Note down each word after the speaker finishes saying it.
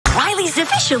MyNiA's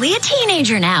officially a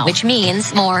teenager now, which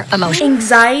means more emotion.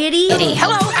 Anxiety.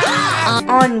 Hello.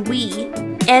 Ennui.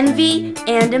 Envy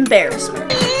and embarrassment.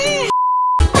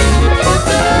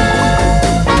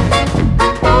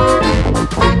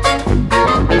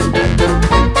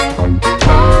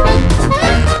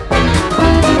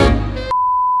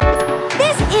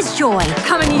 This is Joy,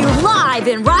 coming to you live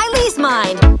in Riley's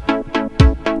mind.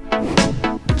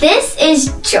 This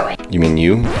is Joy. You mean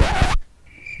you?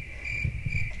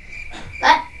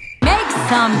 What? Make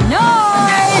some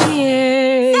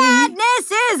noise!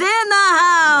 Sadness is in the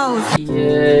house!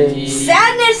 Yay.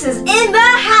 Sadness is in the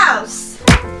house!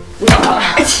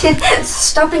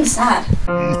 Stop being sad.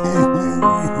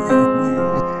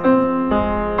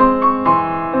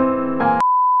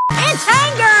 It's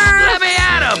anger! Let me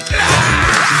at him!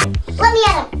 Let me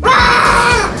at him.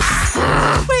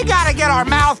 We gotta get our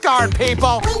mouth guard,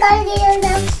 people! We gotta get our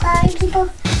mouth guard, people.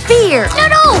 Fear!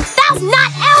 No, that's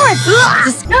not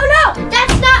ours! No,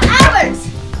 that's not ours!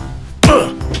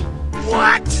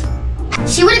 What?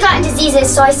 She would have gotten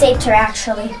diseases, so I saved her,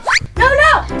 actually. No,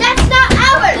 that's not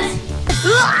ours!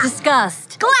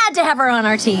 Disgust. Glad to have her on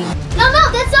our team. No,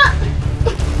 that's not...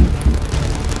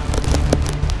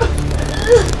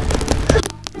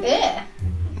 Yeah.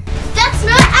 That's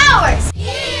not ours!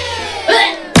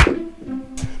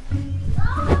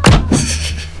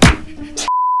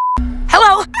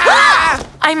 Hello.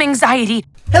 I'm anxiety.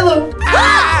 Hello.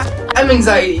 I'm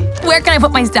anxiety. Where can I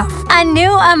put my stuff? A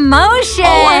new emotion!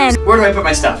 Where do I put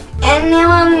my stuff? A new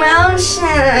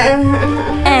emotion.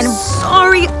 And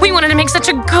sorry, we wanted to make such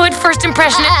a good first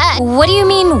impression. What do you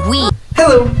mean we?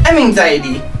 Hello. I'm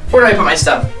anxiety. Where do I put my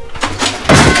stuff?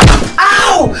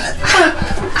 Ow!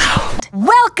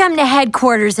 Welcome to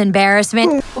headquarters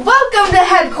embarrassment. Welcome to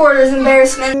headquarters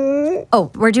embarrassment. Oh,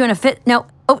 we're doing a fit. No.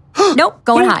 Oh, nope.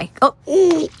 Going high. Oh,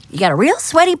 you got a real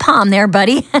sweaty palm there,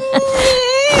 buddy. We're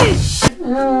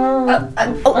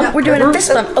doing a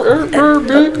fist bump.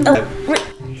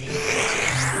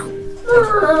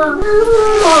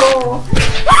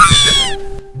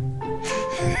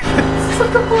 It's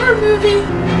like a horror movie.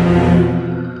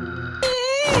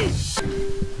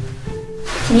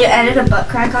 Can you edit a butt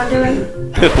crack onto it?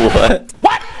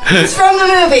 What? It's from the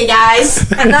movie,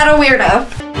 guys. I'm not a weirdo.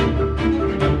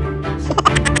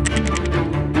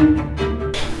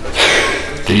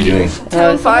 What are you doing?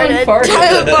 Tyler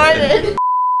farted.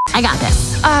 I got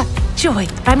this. Joy,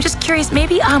 I'm just curious,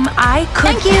 maybe, I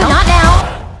could Thank you. help? Not now.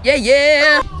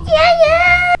 Yeah.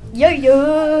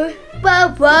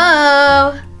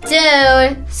 Whoa.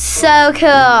 Dude, so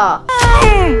cool.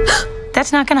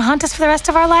 That's not gonna haunt us for the rest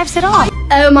of our lives at all.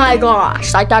 Oh my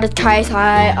gosh, I thought it tastes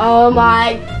high. Oh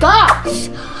my gosh.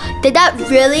 Did that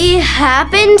really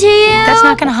happen to you? That's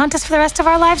not gonna haunt us for the rest of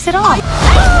our lives at all.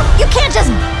 You can't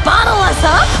just bottle us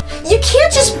up. You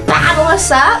can't just battle us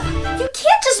up.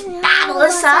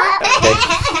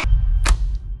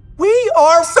 We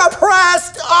are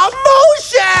suppressed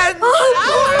emotions!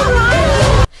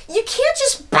 You can't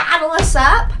just battle us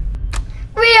up.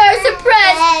 We are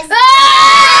suppressed.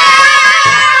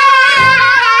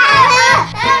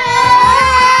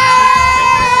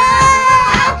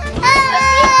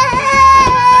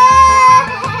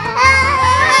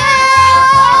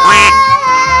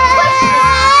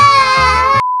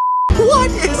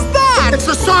 What is that? It's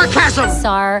the sarcasm!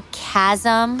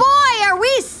 Sarcasm. Boy, are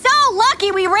we so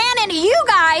lucky we ran into you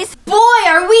guys. Boy,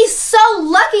 are we so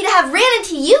lucky to have ran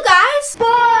into you guys. Boy,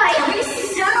 are we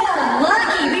so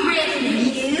lucky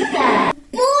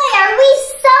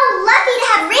to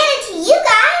have ran into you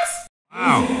guys.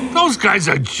 Wow, those guys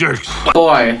are jerks.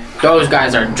 Boy, those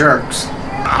guys are jerks.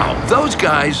 Wow, those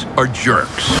guys are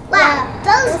jerks. Wow,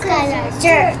 those guys are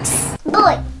jerks.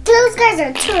 Boy, those guys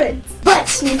are turds. Butt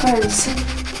sniffers.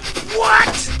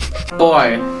 What?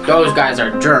 Boy, those guys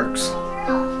are jerks.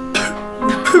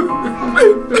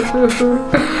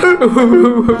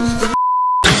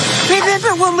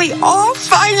 Remember when we all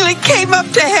finally came up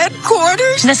to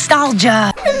headquarters?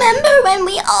 Nostalgia. Remember when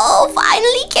we all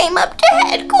finally came up to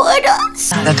headquarters?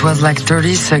 That was like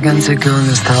 30 seconds ago,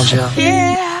 nostalgia.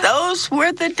 Yeah, those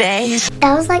were the days.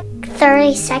 That was like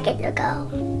 30 seconds ago.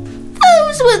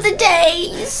 Those were the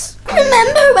days.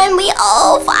 Remember when we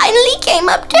all finally came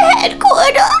up to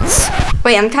headquarters?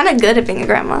 Wait, I'm kind of good at being a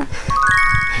grandma.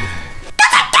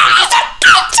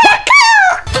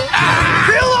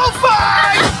 Pillow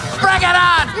fight! Bring it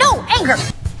on! No, anger.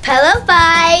 Pillow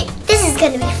fight. This is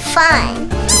gonna be fun.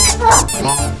 Help me!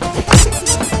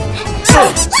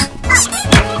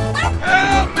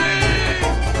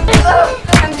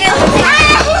 I'm guilty.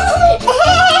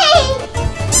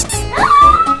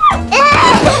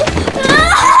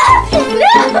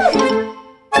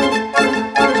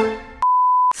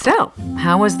 So,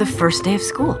 how was the first day of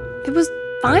school? It was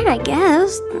fine, I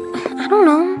guess. I don't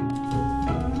know.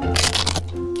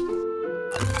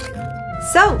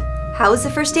 So, how was the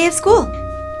first day of school?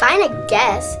 Fine, I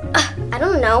guess. I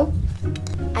don't know.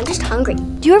 I'm just hungry.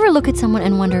 Do you ever look at someone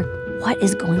and wonder what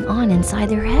is going on inside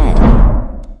their head?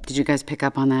 Did you guys pick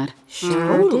up on that?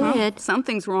 Sure did.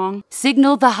 Something's wrong.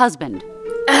 Signal the husband. With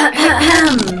a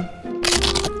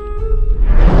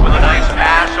nice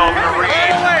pass over the reed,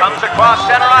 comes across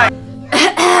center right.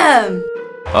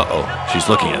 Uh-oh, she's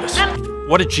looking at us.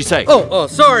 What did she say? Oh,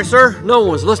 sorry, sir. No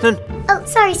one was listening. Oh,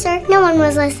 sorry, sir. No one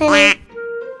was listening.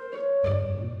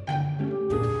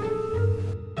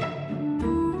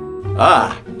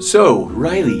 So,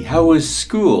 Riley, how was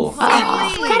school?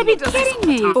 Oh, you gotta be kidding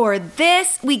me. For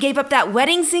this, we gave up that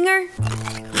wedding singer?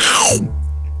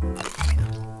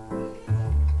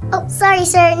 Oh, sorry,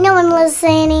 sir. No one was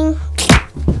listening.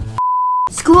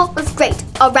 School was great,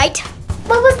 all right?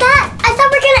 What was that? I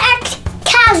thought we were gonna act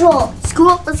casual.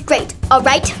 School was great, all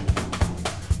right?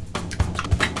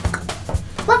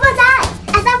 What was that?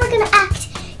 I thought we were gonna act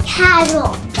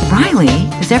casual. Riley,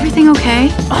 is everything okay?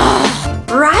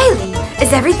 Riley,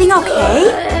 is everything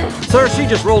okay? Sir, she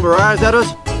just rolled her eyes at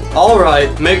us. All right,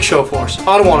 make show for us.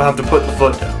 I don't want to have to put the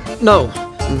foot down. No,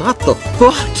 not the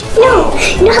foot. No,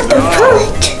 not the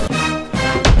foot.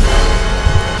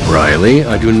 Riley,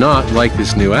 I do not like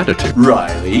this new attitude.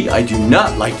 Riley, I do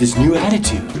not like this new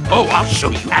attitude. Oh, I'll show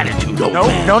you attitude, old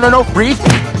man. No, breathe.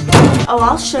 Oh,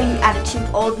 I'll show you attitude,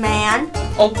 old man.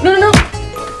 Oh, no.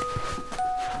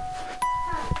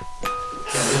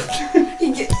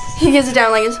 He gets it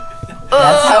down like this.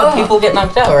 That's how people get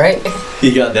knocked out, right?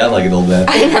 He got that like an old man.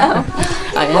 I know.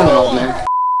 I am an old man.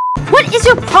 What is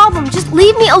your problem? Just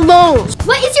leave me alone.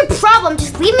 What is your problem?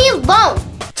 Just leave me alone.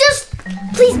 Just,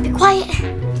 please be quiet.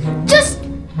 Just.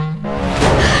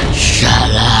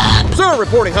 Shut up. Sir,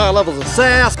 reporting high levels of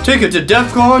sass. Take it to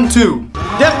DEFCON 2.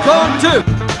 DEFCON 2.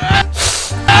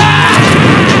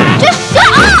 Just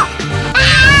shut up.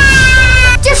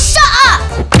 Just shut up.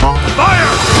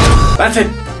 Fire! That's it.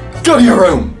 Go to your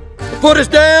room. The foot is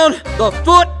down. The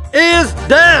foot is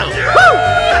down.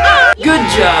 Woo! Good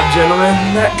job, gentlemen.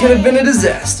 That could have been a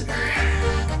disaster.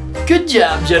 Good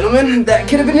job, gentlemen. That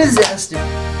could have been a disaster.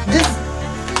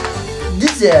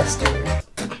 Disaster.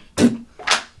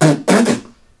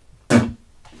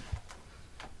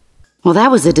 Well,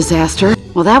 that was a disaster.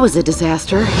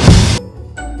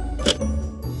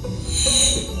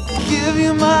 Give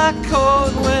you my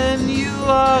coat when you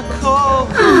are cold.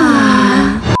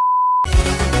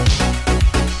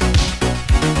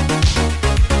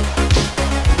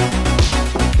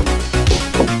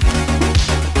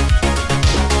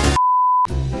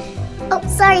 Oh,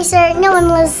 sorry, sir. No one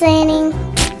was listening.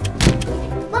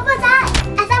 What was that?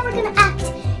 I thought we were gonna act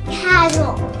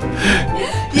casual.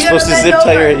 You're supposed to zip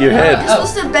tie your head. You're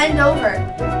supposed to bend over.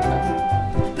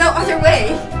 No, other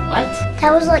way. What?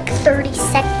 That was like 30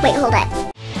 seconds. Wait, hold on.